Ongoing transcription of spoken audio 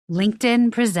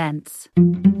LinkedIn presents.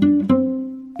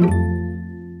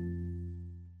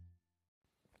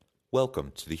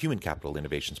 Welcome to the Human Capital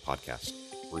Innovations Podcast.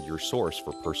 We're your source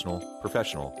for personal,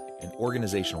 professional, and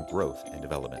organizational growth and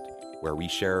development, where we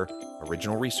share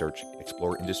original research,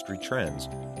 explore industry trends,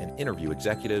 and interview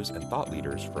executives and thought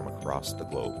leaders from across the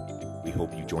globe. We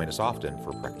hope you join us often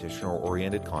for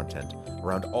practitioner-oriented content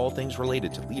around all things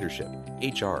related to leadership,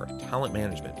 HR, talent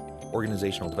management,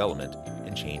 organizational development,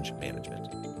 and change management.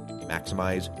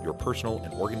 Maximize your personal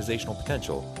and organizational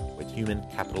potential with Human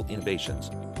Capital Innovations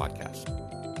Podcast.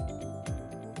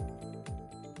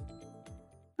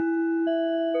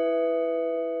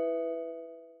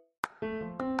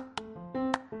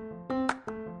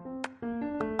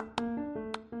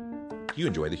 Do you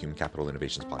enjoy the Human Capital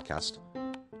Innovations Podcast?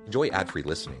 Enjoy ad-free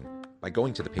listening by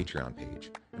going to the Patreon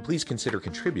page, and please consider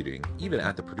contributing even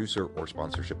at the producer or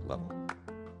sponsorship level.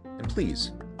 And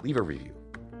please leave a review.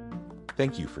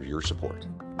 Thank you for your support.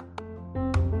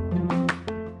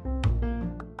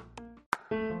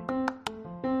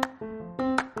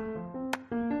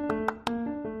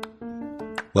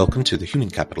 Welcome to the Human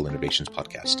Capital Innovations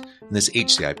Podcast. In this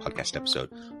HCI podcast episode,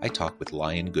 I talk with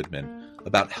Goodman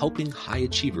about helping high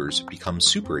achievers become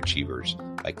super achievers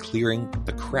by clearing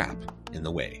the crap in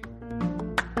the way.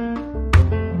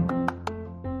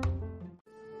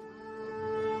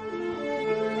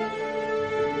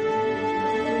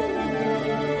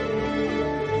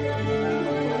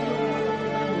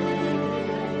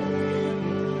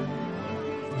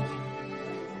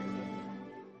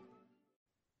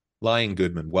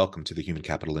 Goodman, welcome to the Human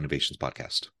Capital Innovations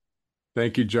Podcast.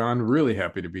 Thank you, John. Really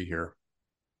happy to be here.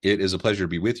 It is a pleasure to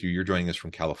be with you. You're joining us from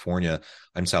California.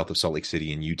 I'm south of Salt Lake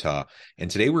City in Utah.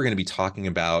 And today we're going to be talking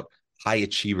about high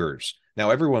achievers. Now,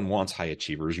 everyone wants high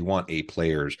achievers. You want A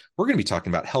players. We're going to be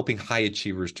talking about helping high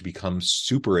achievers to become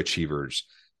super achievers.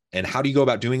 And how do you go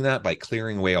about doing that? By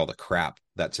clearing away all the crap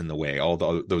that's in the way, all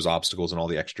those obstacles and all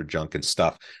the extra junk and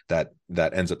stuff that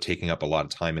ends up taking up a lot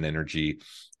of time and energy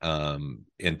and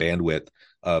bandwidth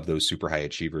of those super high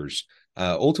achievers.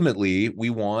 Ultimately,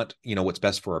 we want, what's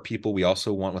best for our people. We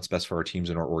also want what's best for our teams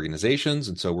and our organizations.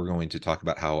 And so we're going to talk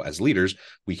about how, as leaders,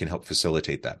 we can help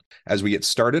facilitate that. As we get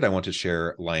started, I want to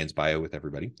share Lion's bio with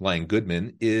everybody.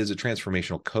 Goodman is a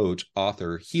transformational coach,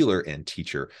 author, healer, and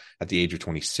teacher. At the age of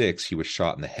 26, he was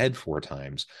shot in the head 4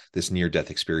 times. This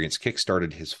near-death experience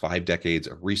kickstarted his 5 decades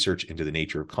of research into the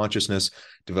nature of consciousness,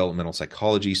 developmental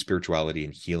psychology, spirituality,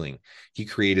 and healing. He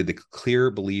created the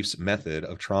Clear Beliefs method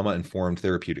of trauma-informed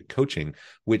therapeutic coaching,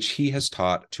 which he has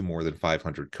taught to more than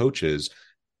 500 coaches,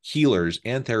 healers,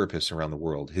 and therapists around the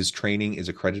world. His training is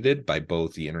accredited by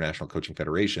both the International Coaching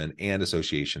Federation and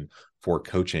Association for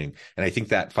Coaching. And I think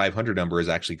that 500 number has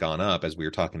actually gone up as we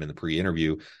were talking in the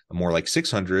pre-interview, more like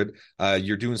 600.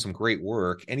 You're doing some great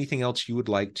work. Anything else you would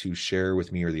like to share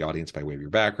with me or the audience by way of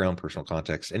your background, personal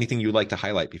context, anything you'd like to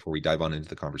highlight before we dive on into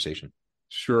the conversation?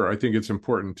 Sure. I think it's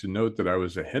important to note that I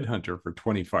was a headhunter for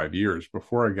 25 years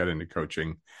before I got into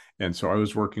coaching. And so I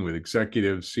was working with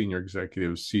executives, senior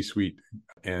executives, C-suite,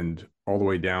 and all the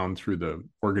way down through the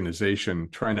organization,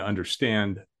 trying to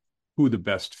understand who the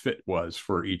best fit was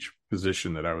for each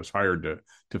position that I was hired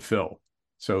to fill.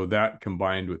 So that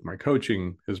combined with my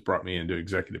coaching has brought me into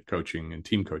executive coaching and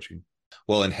team coaching.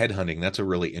 Well, in headhunting, that's a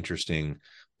really interesting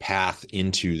path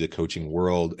into the coaching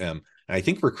world. And I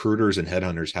think recruiters and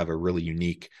headhunters have a really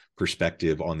unique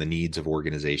perspective on the needs of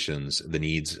organizations, the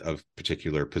needs of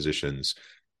particular positions,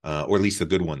 or at least the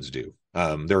good ones do.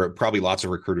 There are probably lots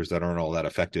of recruiters that aren't all that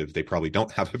effective. They probably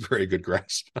don't have a very good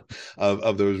grasp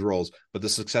of those roles, but the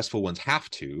successful ones have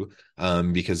to,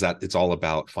 because it's all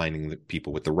about finding the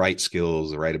people with the right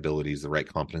skills, the right abilities, the right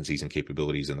competencies and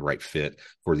capabilities, and the right fit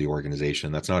for the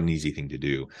organization. That's not an easy thing to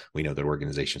do. We know that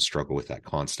organizations struggle with that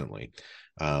constantly.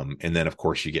 And then, of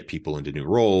course, you get people into new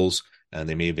roles, and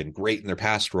they may have been great in their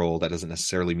past role. That doesn't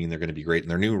necessarily mean they're going to be great in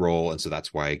their new role. And so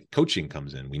that's why coaching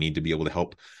comes in. We need to be able to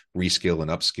help reskill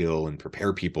and upskill and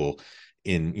prepare people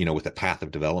in, with a path of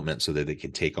development so that they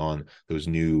can take on those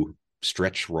new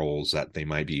stretch roles that they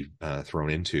might be thrown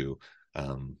into,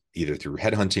 either through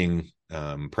headhunting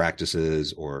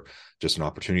practices or just an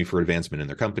opportunity for advancement in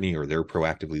their company, or they're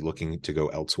proactively looking to go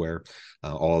elsewhere.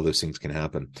 All of those things can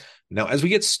happen. Now, as we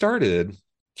get started,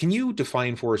 can you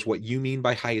define for us what you mean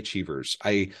by high achievers?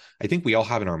 I think we all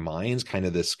have in our minds kind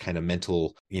of this kind of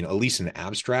mental, at least an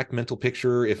abstract mental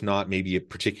picture, if not maybe a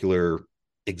particular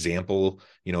example,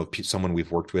 of someone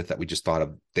we've worked with that we just thought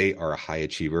of, they are a high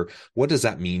achiever. What does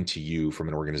that mean to you from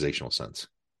an organizational sense?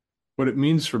 What it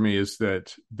means for me is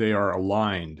that they are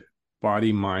aligned,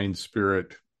 body, mind,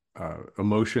 spirit,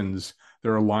 emotions.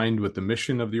 They're aligned with the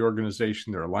mission of the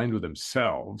organization. They're aligned with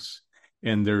themselves.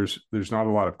 and there's not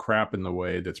a lot of crap in the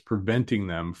way that's preventing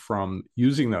them from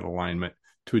using that alignment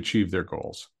to achieve their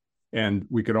goals. And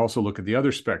we could also look at the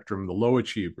other spectrum, the low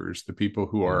achievers, the people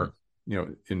who Mm, are,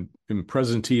 in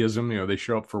presenteeism, they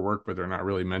show up for work, but they're not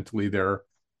really mentally there.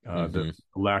 The hmm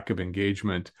lack of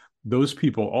engagement. Those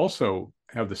people also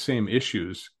have the same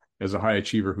issues as a high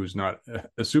achiever who's not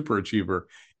a super achiever,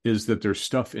 is that there's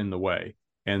stuff in the way.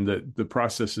 And the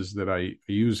processes that I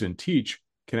use and teach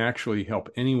can actually help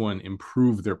anyone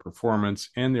improve their performance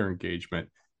and their engagement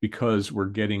because we're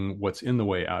getting what's in the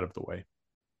way out of the way.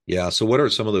 Yeah. So what are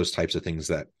some of those types of things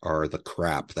that are the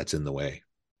crap that's in the way?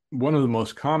 One of the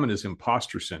most common is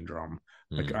imposter syndrome.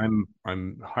 Like Mm,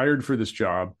 I'm hired for this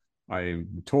job.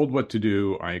 I'm told what to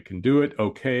do. I can do it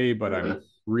okay, but I'm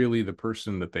really the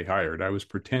person that they hired. I was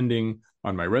pretending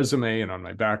on my resume and on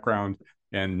my background,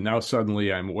 and now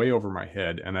suddenly I'm way over my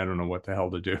head and I don't know what the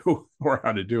hell to do or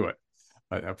how to do it.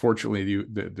 Fortunately,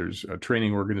 there's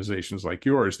training organizations like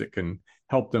yours that can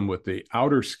help them with the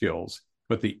outer skills,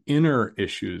 but the inner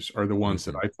issues are the ones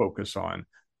that mhm. I focus on.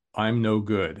 I'm no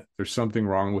good. There's something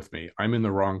wrong with me. I'm in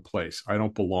the wrong place. I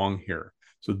don't belong here.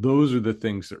 So those are the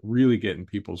things that really get in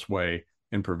people's way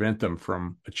and prevent them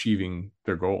from achieving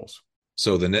their goals.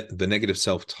 So the negative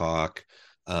self-talk,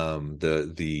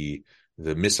 the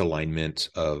misalignment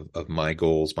of my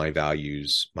goals, my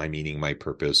values, my meaning, my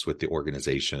purpose with the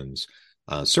organizations.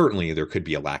 Certainly, there could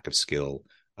be a lack of skill,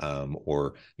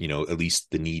 or at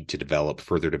least the need to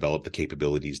further develop the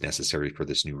capabilities necessary for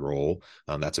this new role.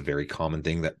 That's a very common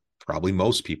thing that probably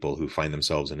most people who find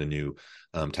themselves in a new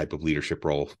type of leadership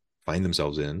role find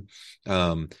themselves in.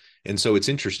 Um, and so it's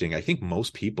interesting. I think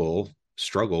most people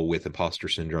struggle with imposter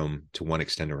syndrome to one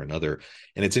extent or another.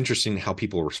 And it's interesting how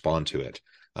people respond to it.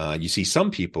 You see some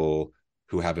people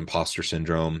who have imposter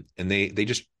syndrome and they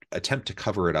just attempt to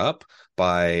cover it up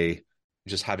by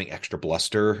just having extra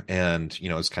bluster, and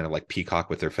it's kind of like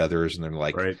peacock with their feathers, and they're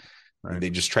like, Right. Right.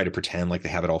 they just try to pretend like they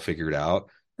have it all figured out,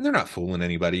 and they're not fooling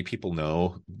anybody. People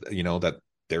know, that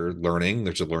they're learning.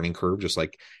 There's a learning curve just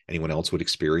like anyone else would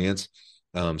experience.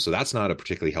 So that's not a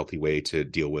particularly healthy way to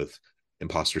deal with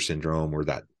imposter syndrome, or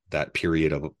that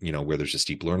period of where there's a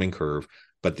steep learning curve.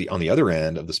 But on the other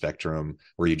end of the spectrum,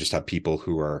 where you just have people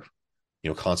who are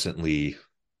constantly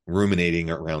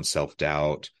ruminating around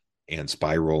self-doubt and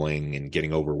spiraling and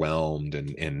getting overwhelmed,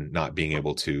 and not being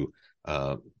able to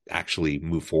actually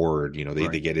move forward. They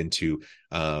Right. get into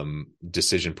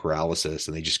decision paralysis,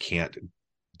 and they just can't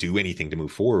do anything to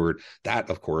move forward. That,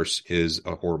 of course, is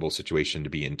a horrible situation to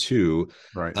be in too.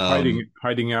 Right. um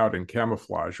Hiding out and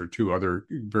camouflage are two other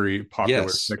very popular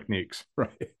yes. techniques.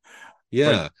 Right. If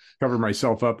I Yeah. cover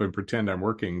myself up and pretend I'm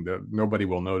working, that nobody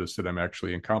will notice that I'm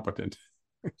actually incompetent.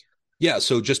 Yeah,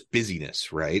 so just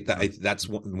busyness, right? Yeah. That's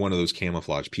one of those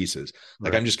camouflage pieces.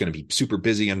 Like, Right. I'm just going to be super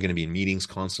busy. I'm going to be in meetings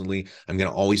constantly. I'm going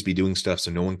to always be doing stuff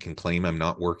so no one can claim I'm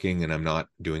not working and I'm not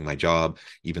doing my job,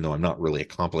 even though I'm not really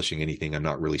accomplishing anything. I'm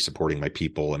not really supporting my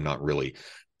people. I'm not really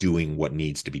doing what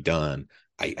needs to be done.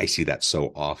 I see that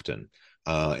so often.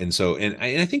 And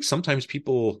I think sometimes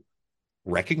people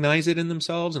recognize it in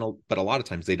themselves, but a lot of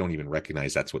times they don't even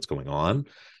recognize that's what's going on.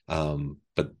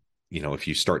 But if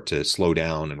you start to slow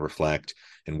down and reflect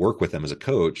and work with them as a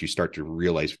coach, you start to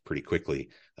realize pretty quickly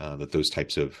that those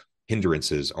types of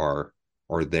hindrances are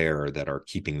there, that are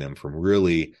keeping them from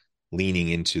really leaning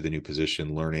into the new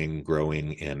position, learning,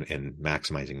 growing, and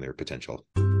maximizing their potential.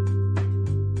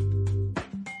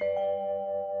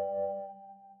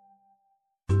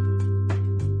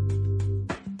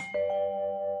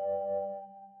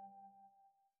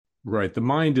 Right. The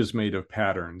mind is made of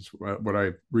patterns, what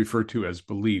I refer to as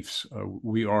beliefs.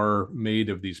 We are made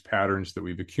of these patterns that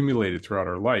we've accumulated throughout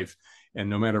our life. And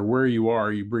no matter where you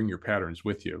are, you bring your patterns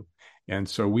with you. And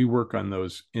so we work on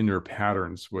those inner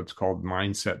patterns, what's called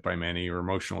mindset by many, or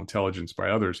emotional intelligence by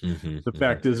others. Mm-hmm, The mm-hmm.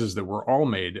 fact is that we're all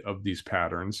made of these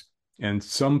patterns, and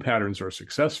some patterns are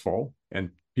successful, and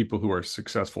people who are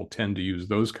successful tend to use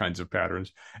those kinds of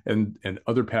patterns, and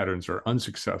other patterns are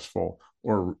unsuccessful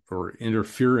or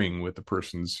interfering with the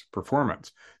person's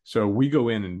performance. So we go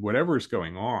in, and whatever is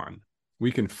going on,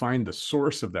 we can find the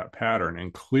source of that pattern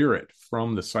and clear it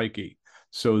from the psyche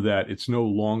so that it's no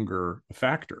longer a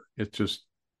factor. It's just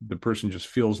the person just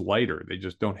feels lighter. They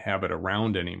just don't have it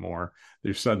around anymore.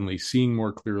 They're suddenly seeing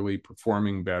more clearly,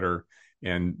 performing better,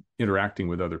 and interacting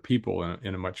with other people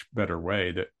in a much better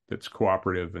way that's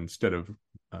cooperative instead of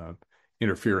uh,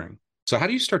 interfering. So how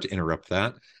do you start to interrupt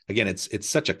that? Again, it's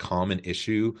such a common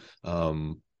issue.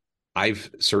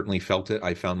 I've certainly felt it.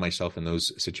 I found myself in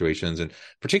those situations, and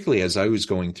particularly as I was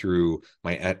going through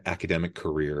my academic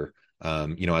career,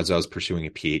 As I was pursuing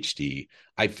a PhD,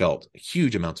 I felt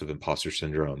huge amounts of imposter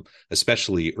syndrome,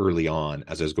 especially early on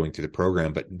as I was going through the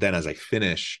program. But then as I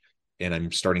finish and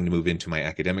I'm starting to move into my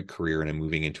academic career and I'm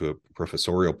moving into a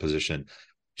professorial position,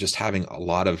 just having a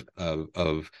lot of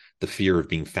the fear of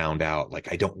being found out.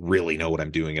 Like, I don't really know what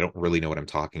I'm doing. I don't really know what I'm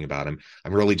talking about. I'm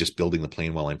really just building the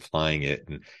plane while I'm flying it.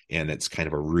 And it's kind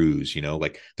of a ruse,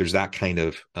 like there's that kind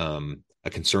of a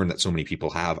concern that so many people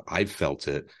have. I've felt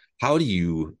it. How do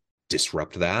you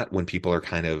disrupt that when people are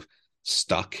kind of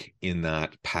stuck in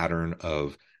that pattern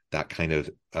of that kind of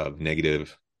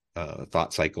negative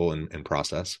thought cycle and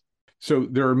process? So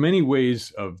there are many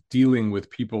ways of dealing with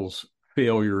people's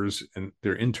failures and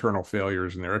their internal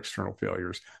failures and their external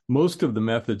failures. Most of the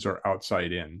methods are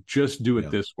outside in. Just do it Yeah.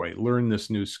 this way, learn this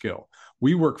new skill.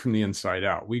 We work from the inside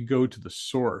out. We go to the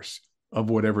source of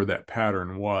whatever that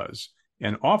pattern was.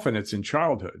 And often it's in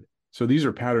childhood. So these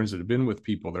are patterns that have been with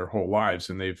people their whole lives,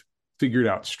 and they've figured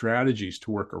out strategies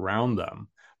to work around them.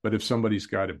 But if somebody's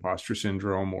got imposter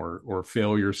syndrome or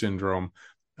failure syndrome,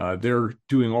 they're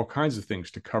doing all kinds of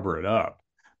things to cover it up.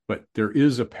 But there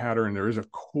is a pattern, there is a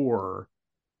core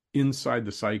inside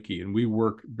the psyche, and we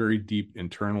work very deep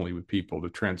internally with people to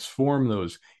transform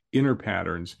those inner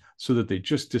patterns so that they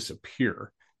just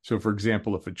disappear. So, for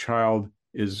example, if a child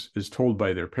is told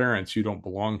by their parents, "You don't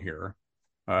belong here,"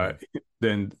 uh,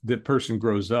 then that person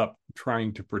grows up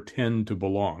trying to pretend to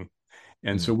belong.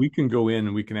 And Mm. so we can go in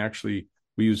and we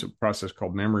use a process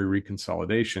called memory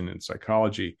reconsolidation in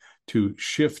psychology to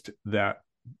shift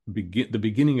the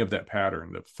beginning of that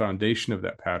pattern, the foundation of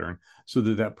that pattern, so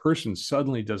that that person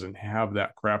suddenly doesn't have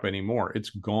that crap anymore. It's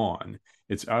gone.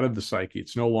 It's out of the psyche.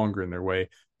 It's no longer in their way.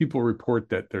 People report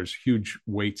that there's huge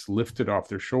weights lifted off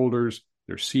their shoulders.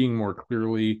 They're seeing more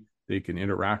clearly. They can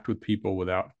interact with people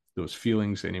without those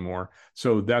feelings anymore.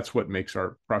 So that's what makes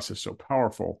our process so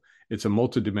powerful. It's a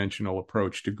multidimensional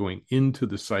approach to going into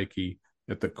the psyche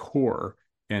at the core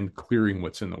and clearing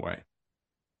what's in the way.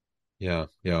 Yeah.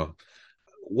 Yeah.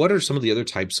 What are some of the other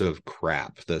types of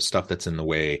crap, the stuff that's in the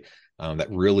way, that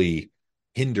really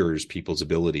hinders people's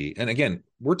ability? And again,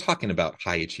 we're talking about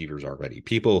high achievers already,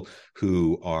 people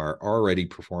who are already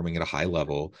performing at a high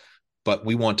level, but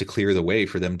we want to clear the way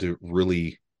for them to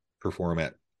really perform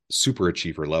at super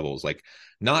achiever levels, like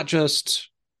not just,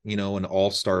 an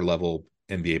all-star level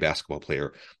NBA basketball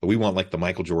player, but we want like the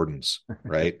Michael Jordans,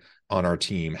 right, on our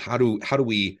team. How do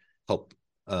we help?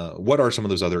 What are some of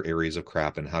those other areas of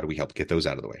crap, and how do we help get those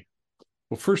out of the way?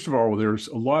 Well, first of all, there's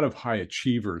a lot of high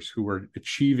achievers who are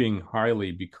achieving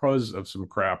highly because of some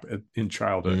crap in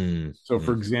childhood. Mm, So,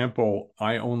 for mm, example,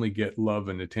 I only get love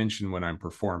and attention when I'm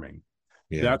performing.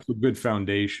 yeah. That's a good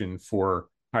foundation for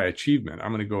high achievement.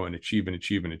 I'm going to go and achieve and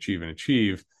achieve and achieve and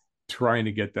achieve, trying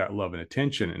to get that love and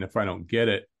attention. And if I don't get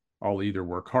it, I'll either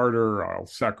work harder, I'll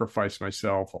sacrifice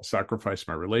myself, I'll sacrifice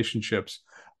my relationships.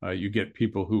 You get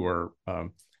people who are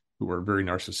very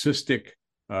narcissistic,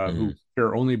 who Mm,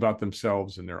 care only about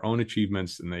themselves and their own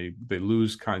achievements, and they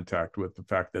lose contact with the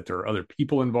fact that there are other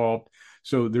people involved.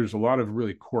 So there's a lot of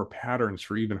really core patterns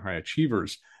for even high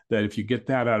achievers that if you get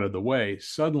that out of the way,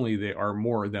 suddenly they are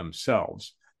more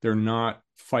themselves. They're not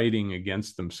fighting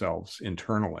against themselves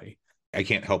internally. I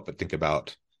can't help but think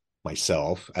about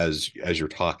myself as you're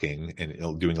talking,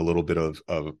 and doing a little bit of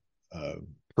uh,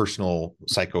 personal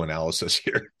psychoanalysis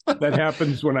here. That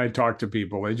happens when I talk to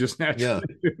people. They just Yeah.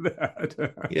 naturally do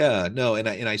that. Yeah, no, and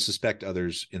I suspect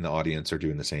others in the audience are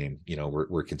doing the same.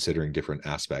 We're considering different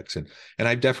aspects, and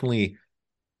I've definitely,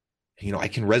 I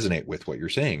can resonate with what you're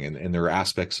saying, and there are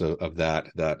aspects of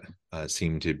that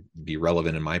seem to be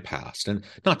relevant in my past, and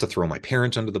not to throw my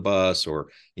parents under the bus or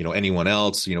anyone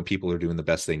else. People are doing the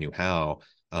best they knew how,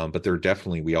 but there are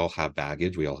definitely, we all have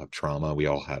baggage, we all have trauma, we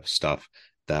all have stuff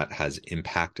that has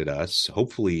impacted us.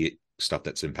 Hopefully, stuff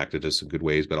that's impacted us in good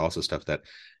ways, but also stuff that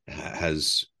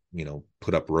has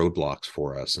put up roadblocks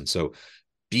for us. And so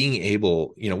being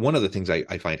able, one of the things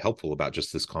I find helpful about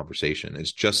just this conversation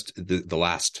is just the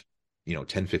last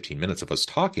 10-15 minutes of us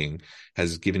talking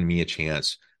has given me a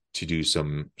chance to do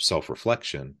some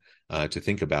self-reflection, to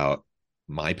think about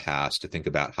my past, to think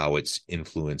about how it's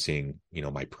influencing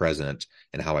my present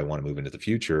and how I want to move into the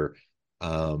future.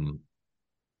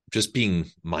 Just being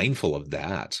mindful of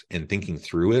that and thinking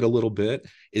through it a little bit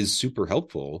is super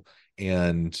helpful,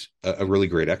 and a really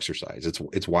great exercise.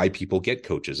 It's why people get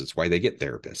coaches. It's why they get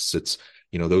therapists. It's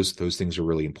those things are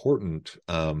really important.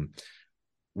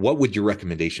 What would your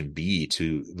recommendation be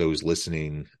to those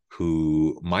listening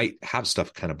who might have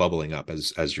stuff kind of bubbling up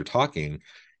as you're talking,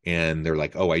 and they're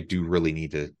like, oh, I do really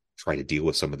need to try to deal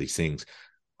with some of these things?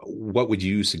 What would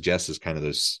you suggest as kind of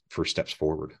those first steps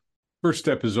forward? First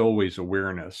step is always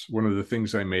awareness. One of the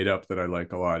things I made up that I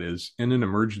like a lot is in an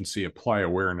emergency, apply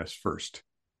awareness first.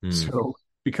 Mm, So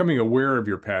becoming aware of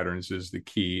your patterns is the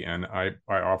key. And I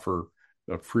offer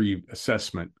a free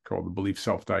assessment called the belief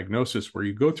self-diagnosis, where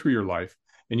you go through your life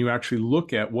and you actually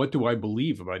look at, what do I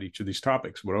believe about each of these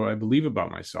topics? What do I believe about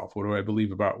myself? What do I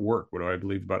believe about work? What do I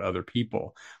believe about other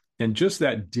people? And just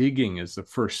that digging is the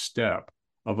first step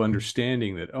of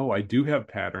understanding that, oh, I do have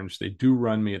patterns. They do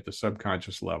run me at the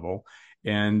subconscious level.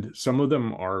 And some of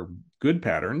them are good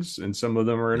patterns and some of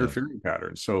them are yeah. interfering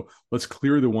patterns. So let's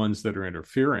clear the ones that are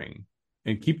interfering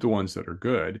and keep the ones that are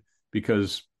good,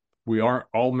 because we are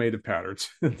all made of patterns.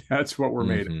 That's what we're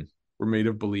made of. Hmm. We're made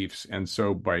of beliefs. And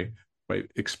so by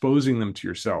exposing them to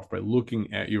yourself, by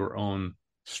looking at your own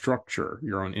structure,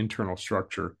 your own internal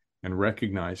structure, and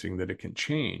recognizing that it can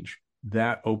change,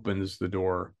 that opens the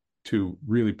door to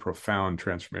really profound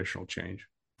transformational change.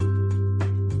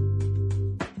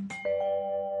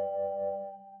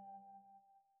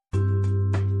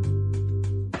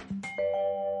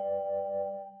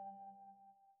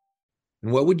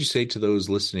 And what would you say to those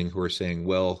listening who are saying,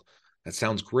 well, that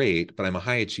sounds great, but I'm a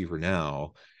high achiever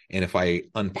now. And if I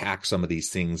unpack some of these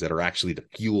things that are actually the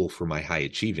fuel for my high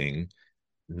achieving,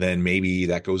 then maybe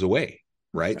that goes away.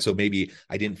 Right. So maybe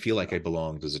I didn't feel like I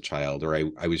belonged as a child, or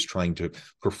I was trying to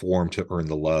perform to earn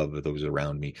the love of those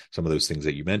around me. Some of those things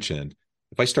that you mentioned.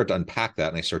 If I start to unpack that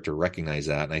and I start to recognize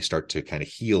that and I start to kind of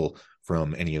heal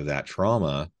from any of that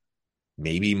trauma,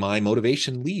 maybe my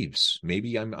motivation leaves.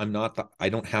 Maybe I'm not I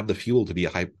don't have the fuel to be a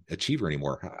high achiever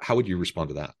anymore. How would you respond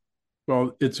to that?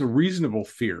 Well, it's a reasonable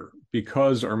fear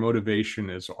because our motivation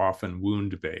is often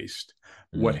wound based.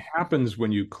 What Mm, happens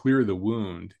when you clear the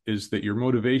wound is that your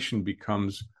motivation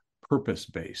becomes purpose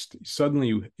based.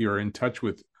 Suddenly, you're in touch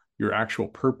with your actual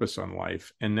purpose on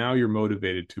life, and now you're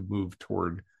motivated to move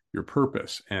toward your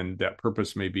purpose. And that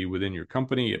purpose may be within your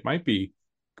company, it might be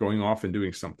going off and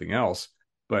doing something else,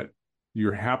 but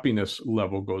your happiness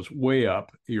level goes way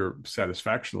up, your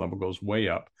satisfaction level goes way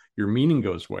up, your meaning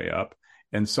goes way up,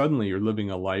 and suddenly you're living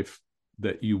a life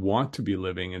that you want to be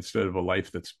living instead of a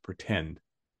life that's pretend.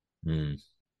 mm.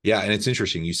 Yeah, and it's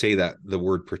interesting. You say that the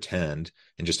word pretend,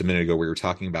 and just a minute ago we were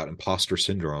talking about imposter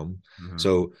syndrome. Mm-hmm.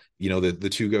 So, the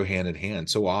two go hand in hand.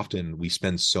 So often we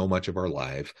spend so much of our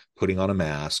life putting on a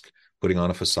mask, putting on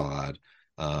a facade,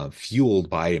 fueled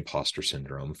by imposter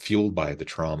syndrome, fueled by the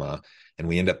trauma, and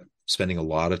we end up spending a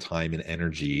lot of time and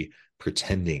energy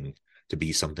pretending to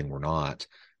be something we're not,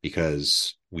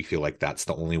 because we feel like that's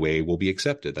the only way we'll be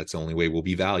accepted. That's the only way we'll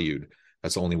be valued.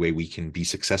 That's the only way we can be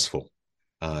successful.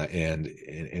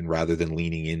 And rather than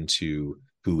leaning into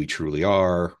who we truly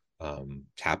are,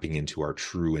 tapping into our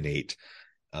true innate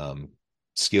um,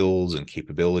 skills and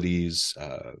capabilities,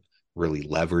 really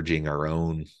leveraging our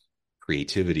own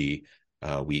creativity,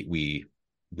 we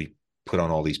put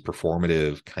on all these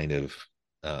performative kind of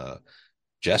uh,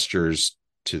 gestures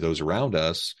to those around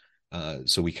us,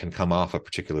 so we can come off a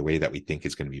particular way that we think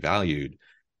is going to be valued.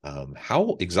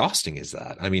 How exhausting is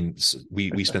that? I mean,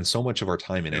 we spend so much of our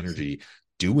time and Yes. energy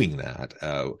doing that.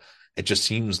 It just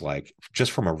seems like,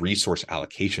 just from a resource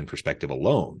allocation perspective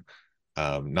alone,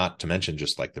 not to mention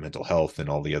just like the mental health and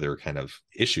all the other kind of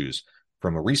issues,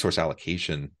 from a resource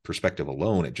allocation perspective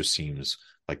alone, it just seems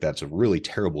like that's a really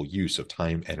terrible use of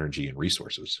time, energy, and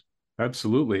resources.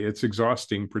 Absolutely. It's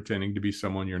exhausting pretending to be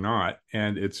someone you're not.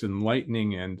 And it's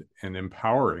enlightening and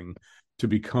empowering to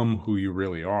become who you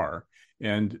really are.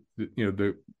 And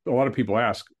a lot of people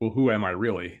ask, well, who am I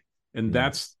really? And Mm.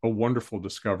 that's a wonderful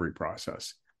discovery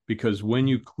process, because when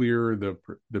you clear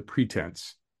the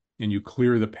pretense and you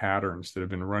clear the patterns that have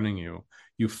been running you,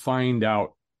 you find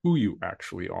out who you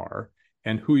actually are.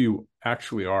 And who you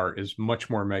actually are is much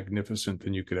more magnificent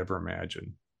than you could ever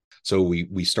imagine. So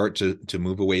we start to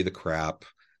move away the crap,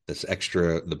 this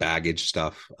extra, the baggage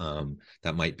stuff,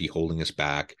 that might be holding us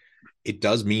back. It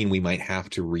does mean we might have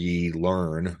to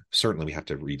relearn. Certainly, we have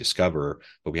to rediscover,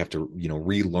 but we have to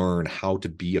relearn how to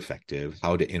be effective,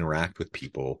 how to interact with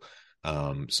people,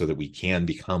 so that we can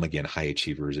become again high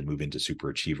achievers and move into super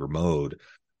achiever mode.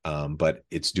 But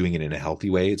it's doing it in a healthy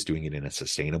way. It's doing it in a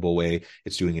sustainable way.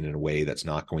 It's doing it in a way that's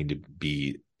not going to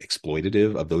be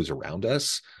exploitative of those around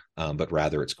us, but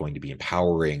rather it's going to be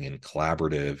empowering and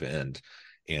collaborative, and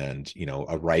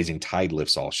a rising tide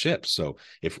lifts all ships. So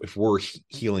if we're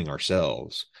healing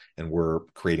ourselves and we're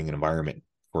creating an environment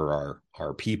for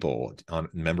our people, on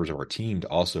members of our team, to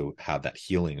also have that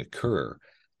healing occur,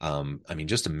 I mean,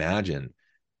 just imagine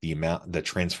the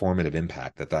transformative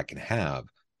impact that can have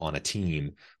on a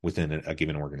team within a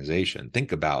given organization.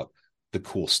 Think about the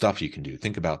cool stuff you can do.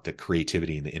 Think about the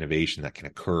creativity and the innovation that can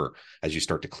occur as you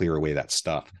start to clear away that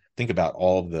stuff. Think about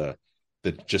all the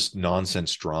the just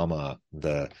nonsense drama,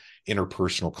 the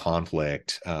interpersonal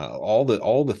conflict, all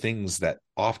the things that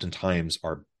oftentimes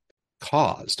are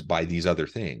caused by these other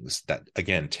things that,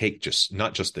 again, take just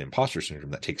not just the imposter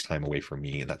syndrome that takes time away from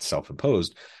me and that's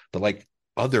self-imposed, but like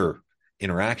other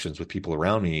interactions with people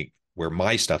around me where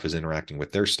my stuff is interacting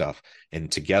with their stuff,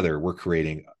 and together we're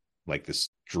creating like this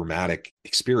dramatic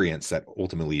experience that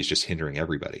ultimately is just hindering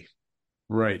everybody.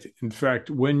 Right. In fact,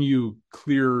 when you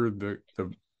clear the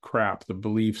crap, the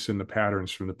beliefs and the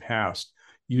patterns from the past,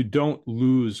 you don't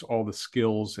lose all the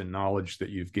skills and knowledge that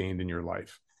you've gained in your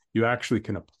life. You actually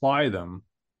can apply them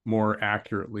more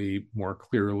accurately, more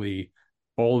clearly.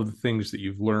 All of the things that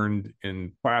you've learned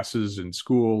in classes in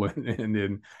school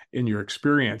and in your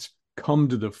experience come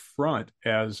to the front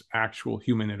as actual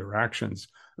human interactions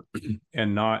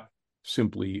and not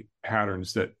simply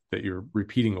patterns that you're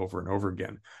repeating over and over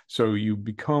again. So you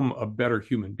become a better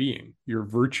human being. Your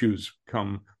virtues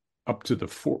come up to the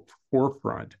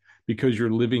forefront because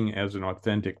you're living as an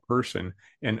authentic person,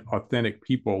 and authentic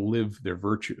people live their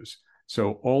virtues.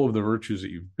 So all of the virtues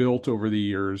that you've built over the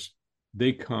years,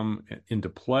 they come into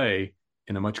play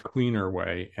in a much cleaner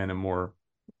way and a more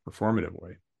performative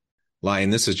way. Lion,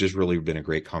 this has just really been a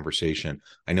great conversation.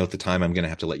 I know at the time I'm going to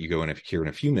have to let you go here in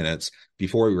a few minutes.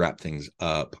 Before we wrap things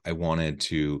up, I wanted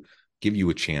to give you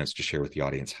a chance to share with the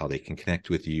audience how they can connect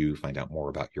with you, find out more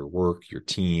about your work, your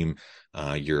team,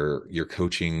 your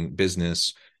coaching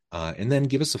business, and then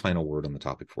give us the final word on the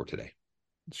topic for today.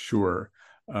 Sure.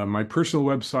 My personal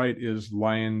website is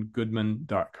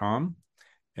liongoodman.com,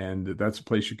 and that's a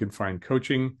place you can find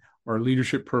coaching. Our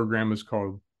leadership program is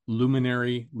called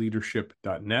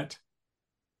luminaryleadership.net.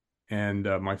 And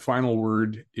my final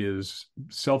word is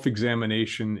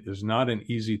self-examination is not an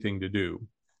easy thing to do,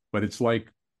 but it's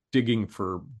like digging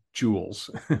for jewels.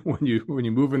 when you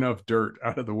move enough dirt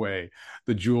out of the way,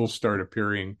 the jewels start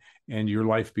appearing, and your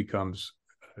life becomes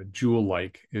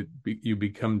jewel-like. You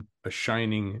become a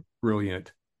shining,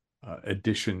 brilliant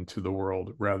addition to the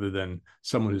world rather than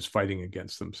someone who's fighting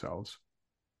against themselves.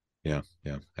 Yeah,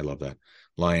 I love that.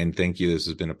 Lion, thank you. This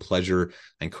has been a pleasure.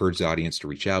 I encourage the audience to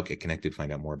reach out, get connected,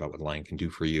 find out more about what Lion can do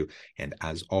for you. And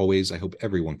as always, I hope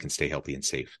everyone can stay healthy and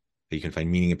safe, that you can find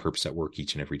meaning and purpose at work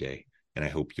each and every day. And I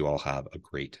hope you all have a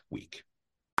great week.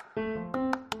 Do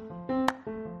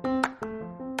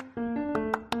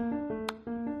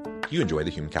you enjoy the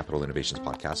Human Capital Innovations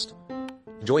podcast?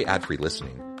 Enjoy ad-free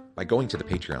listening by going to the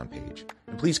Patreon page.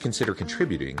 And please consider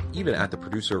contributing even at the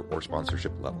producer or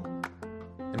sponsorship level.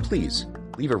 And please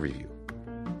leave a review.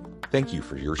 Thank you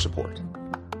for your support.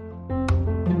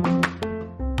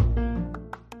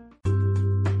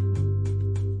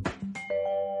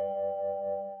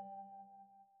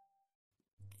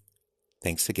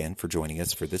 Thanks again for joining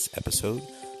us for this episode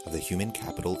of the Human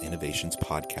Capital Innovations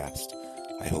podcast.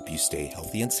 I hope you stay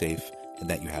healthy and safe and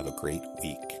that you have a great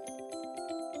week.